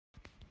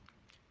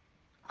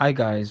Hi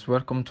guys,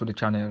 welcome to the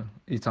channel.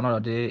 It's another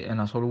day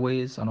and as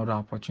always another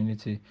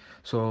opportunity.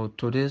 So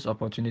today's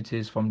opportunity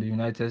is from the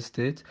United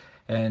States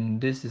and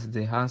this is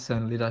the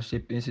Hansen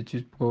Leadership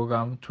Institute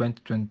Program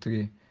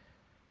 2023.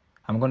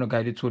 I'm going to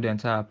guide you through the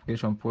entire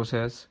application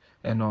process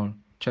and all.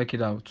 Check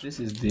it out.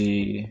 This is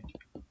the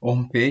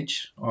home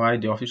page,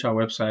 alright, the official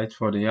website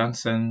for the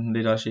Hansen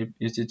Leadership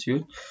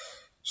Institute.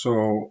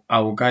 So I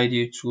will guide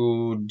you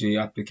through the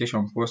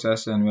application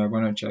process and we are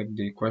going to check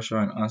the question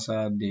and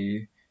answer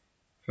the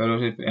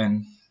fellowship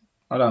and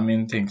other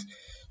main things.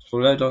 So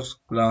let us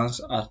glance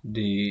at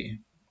the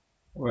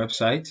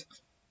website.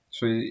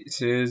 So it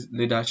says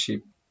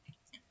leadership.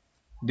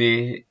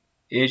 The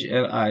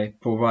HLI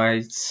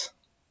provides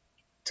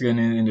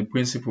training in the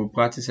principle,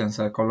 practice, and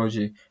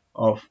psychology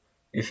of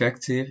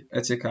effective,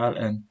 ethical,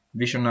 and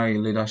visionary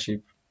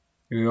leadership.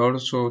 We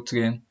also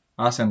train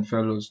Hansen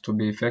fellows to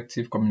be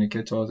effective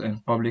communicators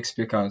and public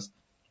speakers.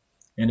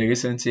 In the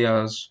recent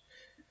years,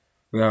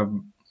 we have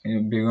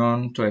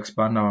begun to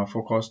expand our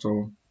focus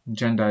to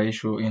gender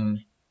issue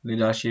in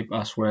leadership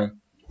as well.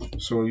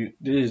 So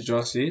this is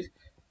just it.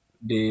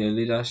 The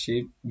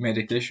leadership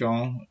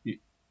meditation,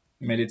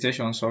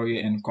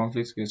 and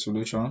conflict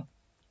resolution,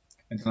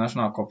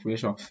 international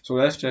cooperation. So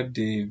let's check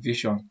the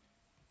vision.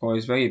 Because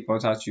it's very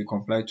important you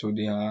comply to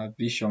their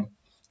vision.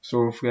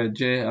 So Fred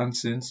J.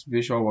 Hansen's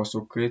vision was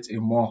to create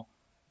a more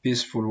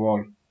peaceful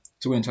world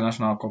through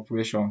international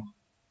cooperation.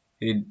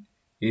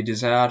 He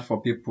desired for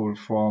people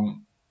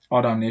from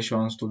other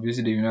nations to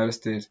visit the United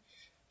States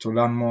to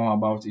learn more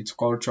about its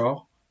culture,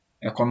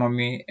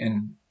 economy,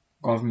 and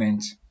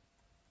government.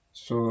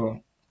 So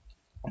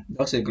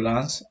just a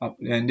glance,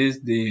 and this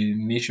is the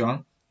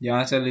mission. The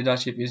Hansen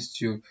Leadership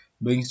Institute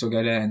brings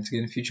together and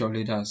train future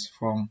leaders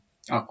from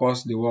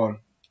across the world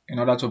in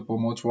order to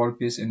promote world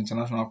peace and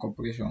international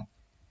cooperation.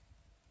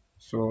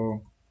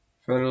 So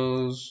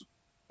fellows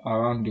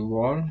around the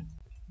world,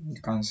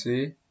 you can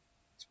see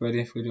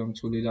spreading freedom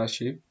to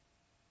leadership,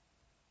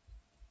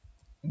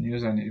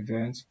 news and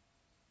events.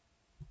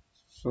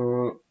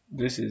 So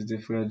this is the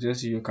first.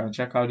 Just you can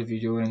check out the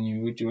video when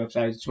you reach the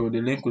website. So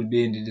the link will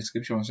be in the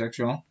description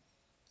section.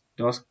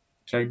 Just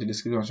check the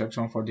description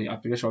section for the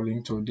application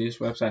link to this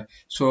website.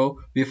 So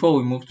before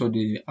we move to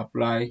the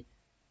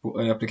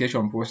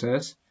application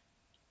process,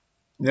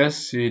 let's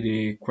see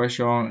the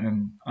question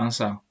and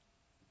answer.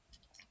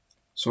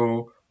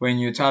 So when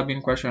you type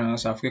in question and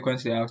answer,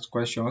 frequently asked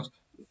questions,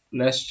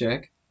 let's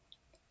check.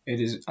 It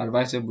is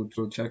advisable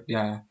to check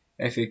their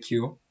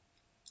FAQ.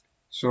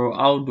 So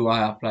how do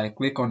I apply?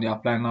 Click on the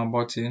apply now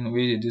button.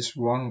 This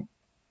one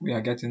we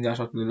are getting there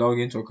shortly. Log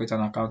in to create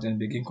an account and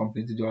begin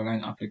completing the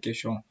online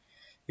application.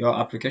 Your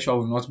application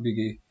will not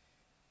be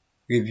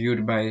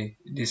reviewed by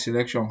the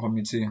selection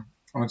committee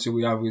until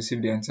we have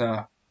received the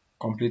entire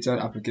completed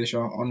application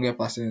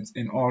 100%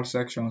 in all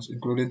sections,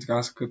 including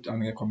transcript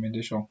and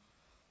recommendation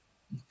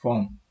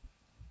form.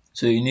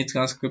 So you need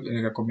transcript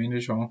and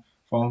recommendation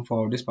form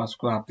for this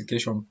particular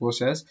application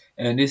process,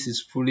 and this is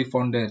fully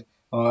funded.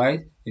 All right,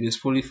 it is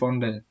fully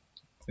funded.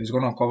 It's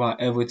going to cover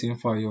everything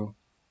for you.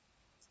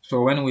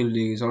 So when will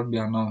the result be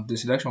announced? The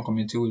selection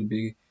committee will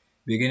begin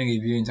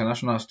reviewing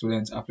international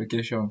students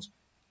applications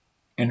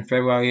in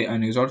February,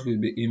 and results will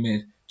be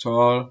emailed to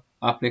all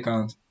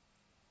applicants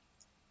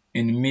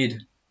in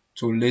mid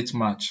to late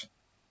March.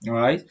 All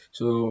right,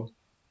 so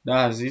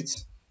that's it.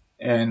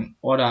 And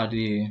what are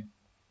the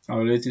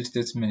relative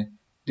statements?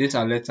 These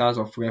are letters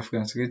of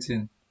reference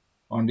written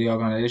on the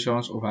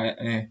organization's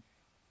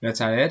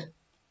letterhead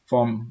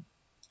from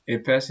a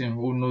person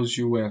who knows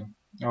you well,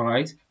 all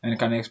right, and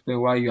can explain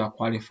why you are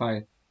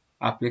qualified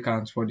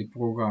applicants for the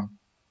program.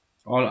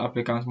 All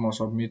applicants must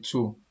submit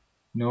two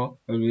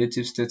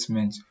relative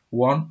statements.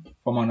 One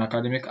from an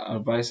academic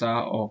advisor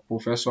or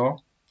professor.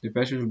 The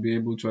person will be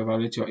able to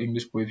evaluate your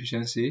English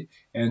proficiency.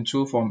 And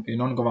two from a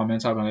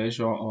non-governmental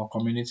organization or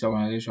community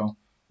organization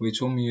with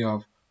whom you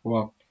have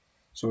worked.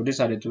 So these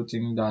are the two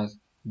things that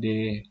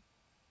they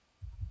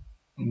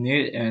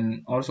need.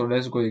 And also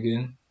let's go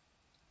again.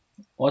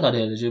 What are the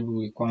eligible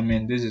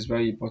requirements? This is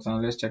very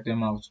important. Let's check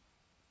them out.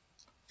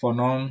 For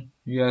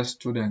non-US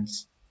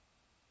students,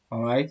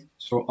 alright,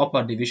 so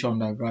upper division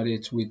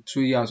undergraduate with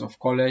 2 years of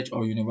college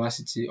or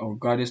university, or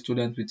graduate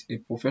student with a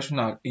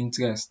professional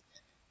interest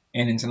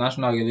in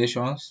international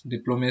relations,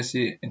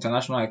 diplomacy,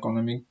 international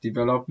economic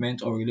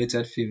development, or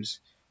related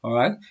fields.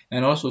 Alright,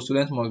 and also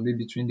students must be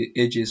between the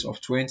ages of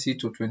 20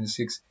 to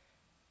 26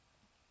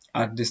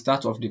 at the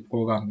start of the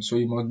program. So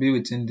you must be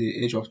within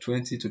the age of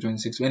 20 to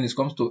 26. When it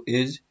comes to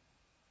age,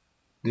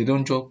 they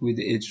don't joke with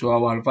the age. So I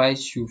will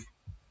advise you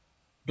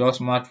just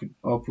match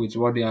up with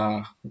what they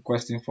are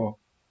requesting for.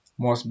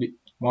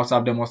 Must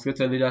have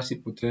demonstrated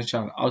leadership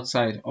potential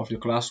outside of the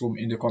classroom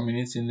in the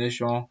community,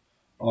 nation,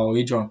 or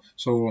region.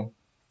 So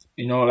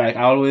like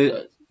I always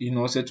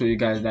say to you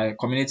guys that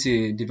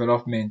community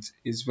development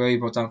is very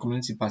important.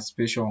 Community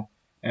participation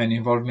and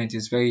involvement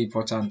is very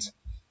important.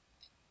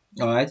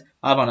 All right,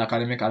 have an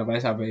academic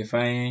advisor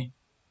verifying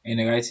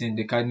in writing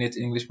the candidate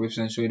English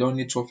proficiency. So you don't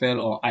need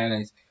TOEFL or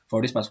IELTS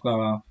for this particular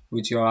round.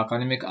 With your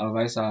academic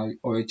advisor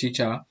or a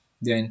teacher,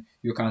 then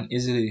you can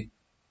easily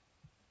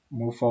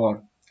move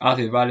forward. Have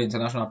a valid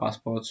international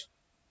passport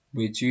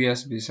with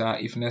US visa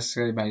if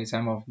necessary by the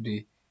time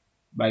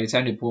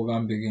the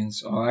program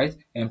begins. Alright,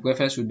 and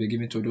preference will be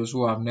given to those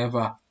who have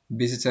never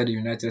visited the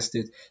United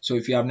States. So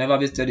if you have never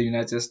visited the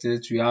United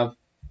States, you have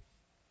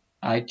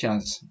high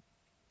chance.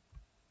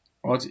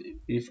 What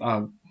if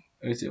I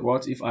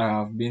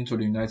have been to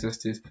the United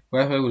States?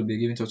 Preference will be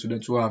given to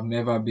students who have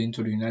never been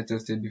to the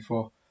United States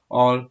before.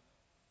 All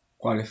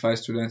qualified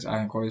students are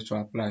encouraged to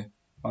apply.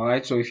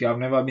 Alright, so if you have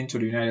never been to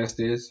the United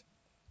States,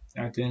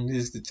 I think this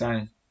is the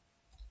time.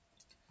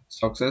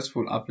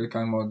 Successful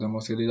applicant must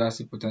demonstrate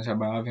leadership potential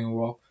by having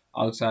worked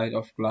outside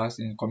of class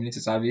in community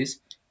service,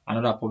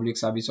 another public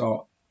service,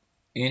 or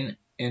in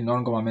a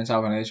non-governmental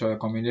organization.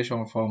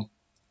 Recommendation from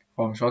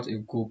such a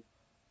group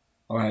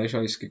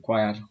organization is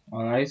required.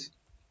 Alright.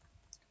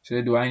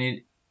 So do I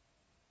need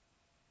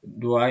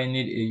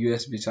a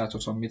US visa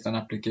to submit an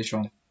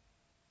application?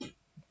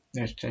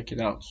 Let's check it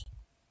out.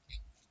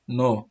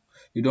 No,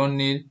 you don't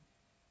need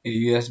a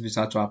US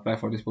visa to apply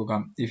for this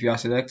program. If you are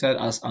selected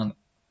as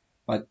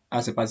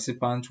a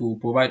participant, we will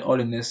provide all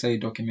the necessary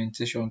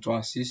documentation to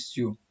assist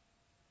in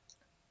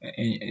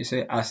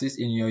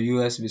your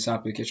US visa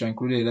application,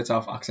 including a letter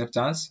of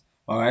acceptance,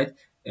 alright,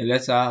 a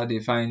letter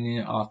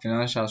defining our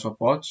financial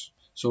support.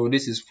 So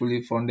this is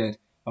fully funded,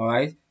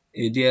 alright,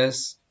 a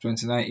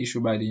DS-29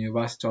 issued by the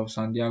University of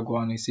San Diego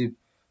and receipt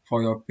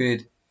for your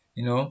paid,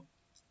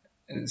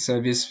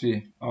 service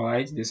fee,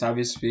 alright, the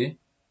service fee.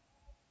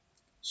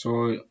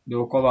 So they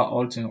will cover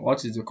all things.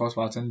 What is the cost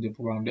for attending the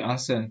program? The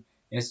Hansen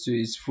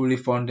Institute is fully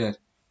funded,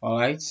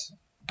 alright.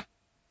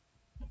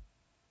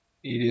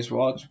 It is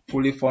what?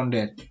 Fully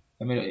funded.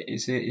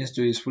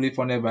 Institute is fully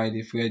funded by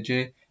the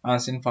J.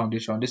 Hansen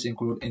Foundation. This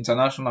includes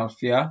international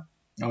fare,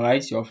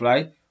 alright, your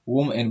flight,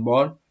 room and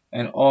board,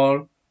 and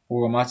all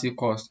programmatic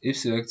costs. If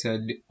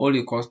selected, the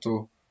only cost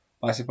to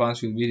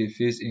participants will be the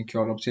fees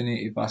incurred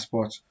obtaining a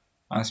passport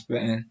and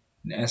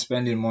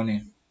spending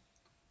money.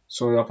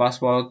 So your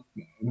passport,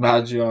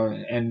 badge,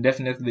 and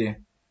definitely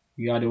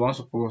you are the one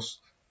supposed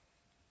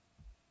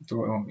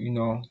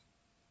to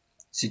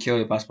secure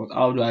a passport.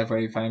 How do I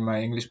verify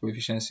my English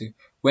proficiency?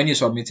 When you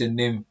submit a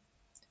name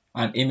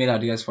and email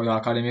address for your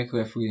academic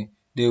referee,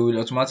 they will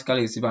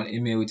automatically receive an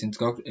email with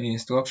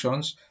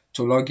instructions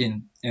to log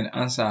in and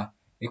answer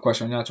a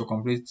questionnaire to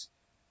complete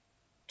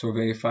to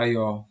verify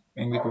your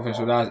English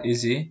proficiency. So that's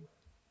easy.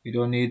 You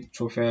don't need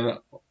TOEFL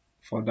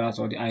for that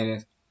or the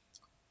IELTS.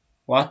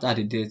 What are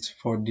the dates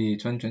for the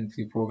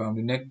 2023 program?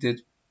 The next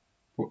date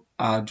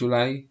are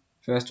July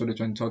 1st to the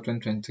 23rd,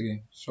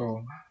 2023.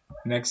 So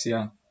next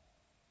year.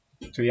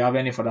 So you have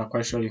any further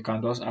question, you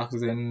can just ask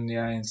them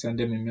here and send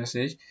them a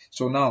message.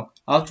 So now,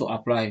 how to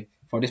apply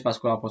for this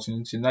particular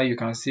opportunity? Now you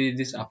can see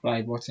this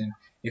apply button.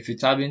 If you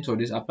tap into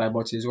this apply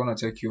button, it's going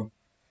to take you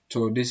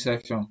to this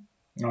section,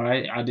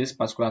 alright, at this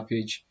particular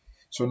page.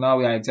 So now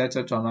we are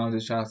excited to announce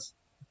the chart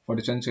for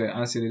the 2020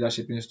 Hansen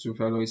Leadership Institute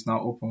Fellow is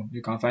now open.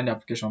 You can find the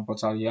application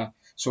portal here.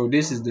 So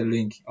this is the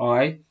link,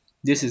 alright.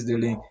 This is the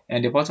link,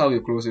 and the portal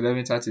will close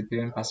 11:30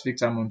 p.m. Pacific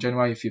time on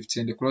January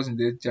 15. The closing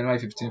date January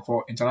 15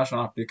 for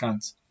international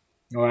applicants.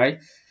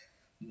 Alright,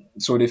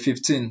 so the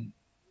 15th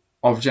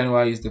of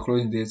January is the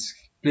closing date.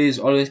 Please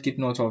always keep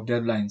note of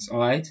deadlines,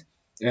 alright.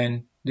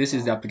 And this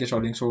is the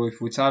application link. So if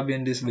we tap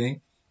in this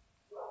link,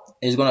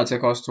 it's gonna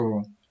take us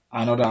to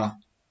another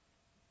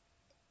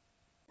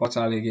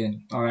portal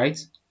again. Alright,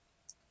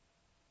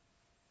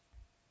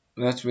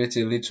 let's wait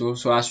a little.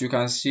 So as you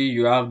can see,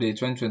 you have the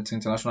 2020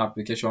 international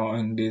application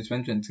and the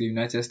 2020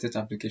 United States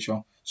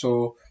application.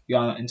 So you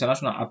are an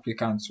international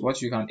applicant.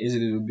 What you can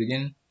easily do,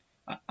 begin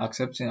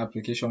accepting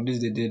application. This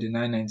is the day, the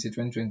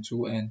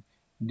 9/90/2022, and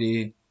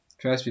the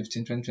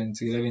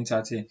 12/15/2023,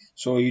 11:30.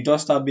 So you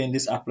just tap in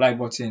this apply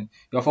button.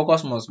 Your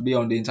focus must be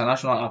on the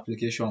international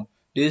application.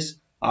 These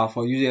are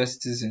for US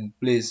citizens,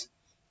 please.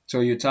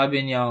 So you tap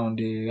in here on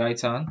the right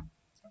hand,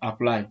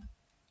 apply.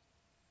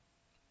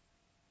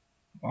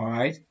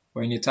 Alright,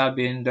 when you tap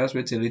in, just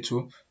wait a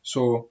little.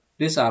 So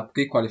these are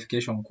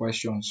pre-qualification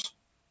questions.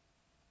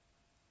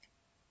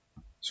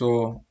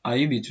 So are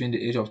you between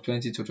the age of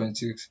 20 to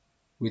 26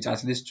 with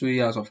at least 2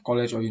 years of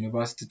college or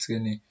university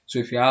training? So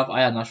if you have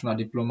higher national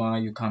diploma,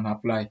 you can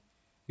apply.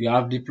 You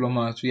have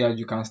diploma 2 years,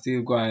 you can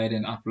still go ahead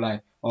and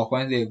apply. Or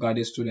currently a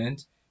graduate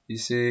student, you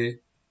say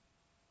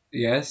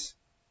yes.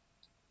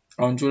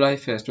 On July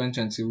 1st,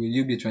 2020, will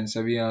you be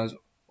 27 years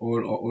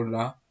old or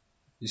older?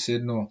 You say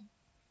no.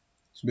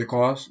 It's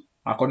because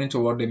according to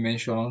what they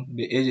mentioned,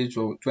 the age is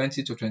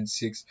 20 to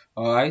 26.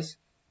 Alright,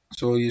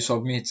 so you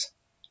submit.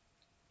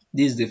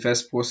 This is the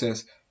first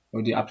process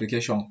of the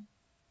application.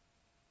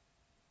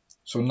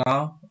 So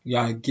now you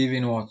are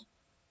given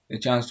a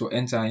chance to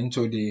enter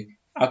into the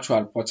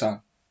actual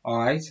portal.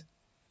 Alright,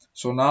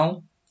 so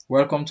now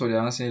welcome to the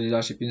Hansen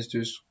Leadership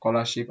Institute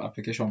Scholarship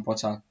Application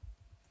Portal.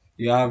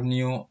 You have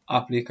new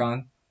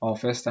applicant or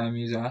first time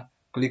user.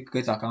 Click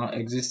create account.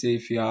 Exit. Say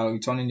if you are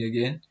returning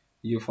again,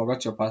 you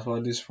forgot your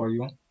password. This for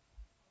you.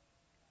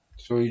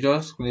 So you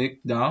just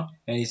click down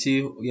and you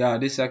see, yeah,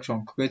 this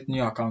section, create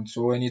new account.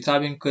 So when you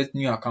type in create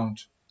new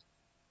account,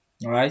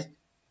 all right,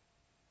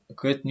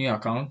 create new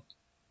account.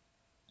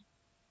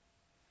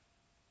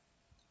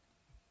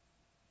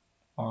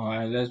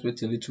 Alright, let's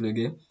wait a little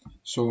again.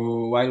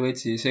 So while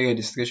waiting, say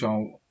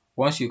registration.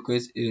 Once you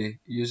create a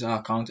user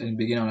account and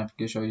begin an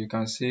application, you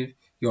can save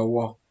your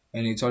work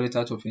and it's all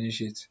later to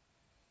finish it.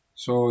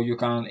 So you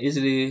can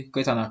easily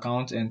create an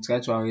account and try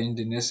to arrange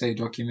the necessary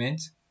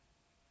documents.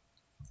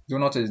 Do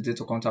not hesitate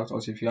to contact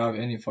us if you have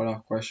any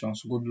further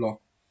questions. Good luck.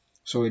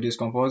 So it is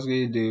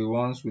compulsory the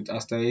ones with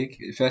asterisk,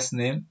 first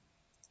name,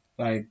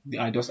 like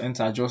I just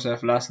enter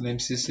Joseph, last name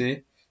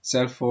CC,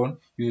 cell phone.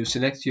 You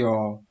select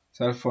your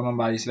cell phone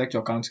number, you select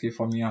your country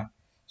from here.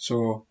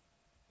 So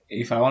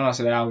if I want to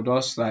select, I will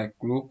just like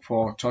look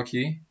for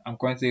Turkey. I'm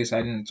currently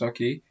residing in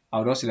Turkey.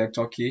 I'll just select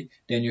Turkey.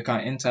 Then you can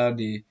enter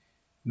the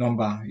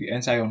number. You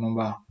enter your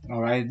number.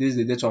 Alright, this is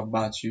the date of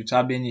birth. You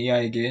tab in here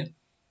again.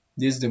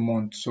 This is the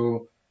month.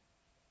 So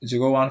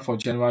 01 for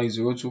January,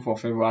 02 for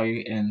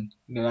February, and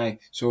the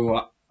like.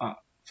 So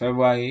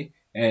February,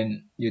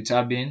 and you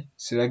tab in,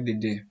 select the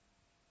day.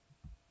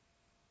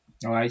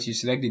 Alright, you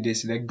select the day,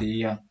 select the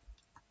year.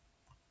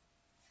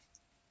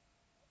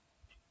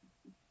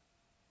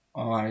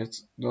 Alright,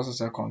 just a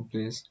second,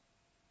 please.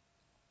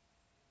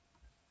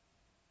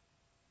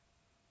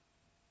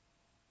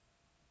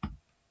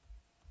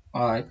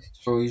 Alright,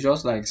 so you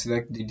just like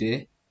select the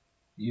day,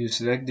 you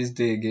select this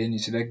day again, you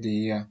select the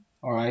year.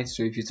 Alright,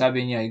 so if you type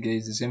in here again,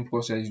 it's the same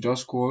process. You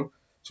just scroll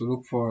to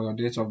look for your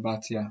date of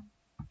birth here,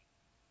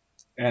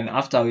 and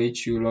after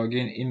which you log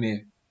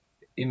in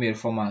email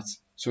format.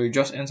 So you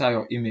just enter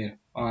your email.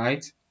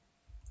 Alright,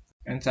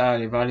 enter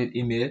a valid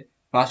email,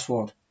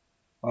 password.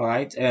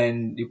 Alright,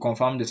 and you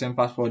confirm the same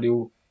password.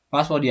 The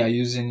password you are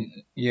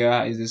using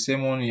here is the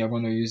same one you're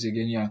going to use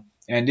again here.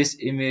 And this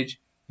image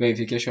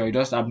verification, you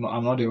just I'm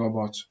not a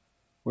robot.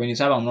 When you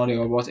type I'm not a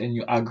robot and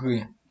you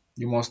agree,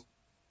 you must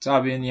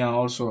type in here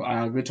also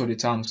I agree to the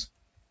terms,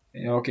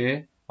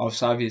 okay, of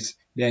service.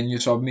 Then you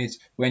submit.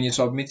 When you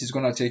submit, it's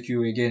gonna take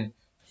you again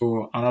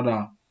to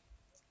another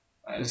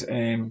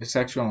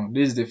section.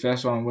 This is the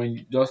first one when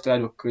you just try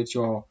to create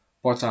your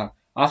portal.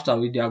 After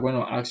which they are going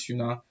to ask you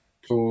now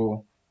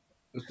to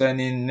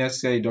send in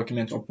necessary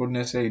documents, upload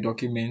necessary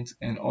documents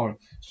and all.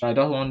 So I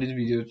just want this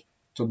video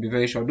to be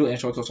very short. Do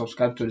ensure to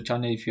subscribe to the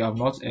channel if you have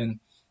not, and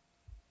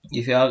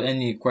if you have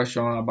any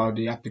question about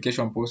the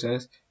application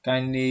process,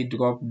 kindly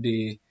drop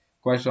the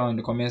question in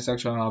the comment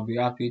section. I'll be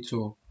happy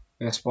to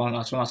respond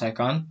as soon as I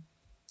can.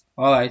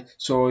 Alright,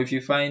 so if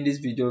you find this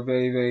video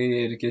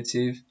very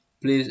educative,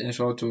 please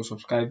ensure to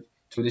subscribe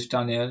to this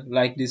channel,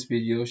 like this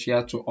video,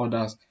 share to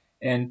others,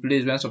 and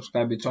please when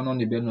subscribing, turn on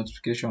the bell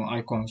notification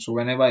icon so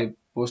whenever I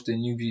post a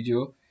new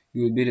video,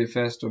 you will be the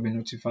first to be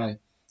notified.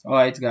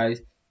 Alright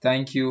guys,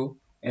 thank you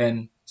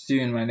and see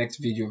you in my next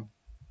video.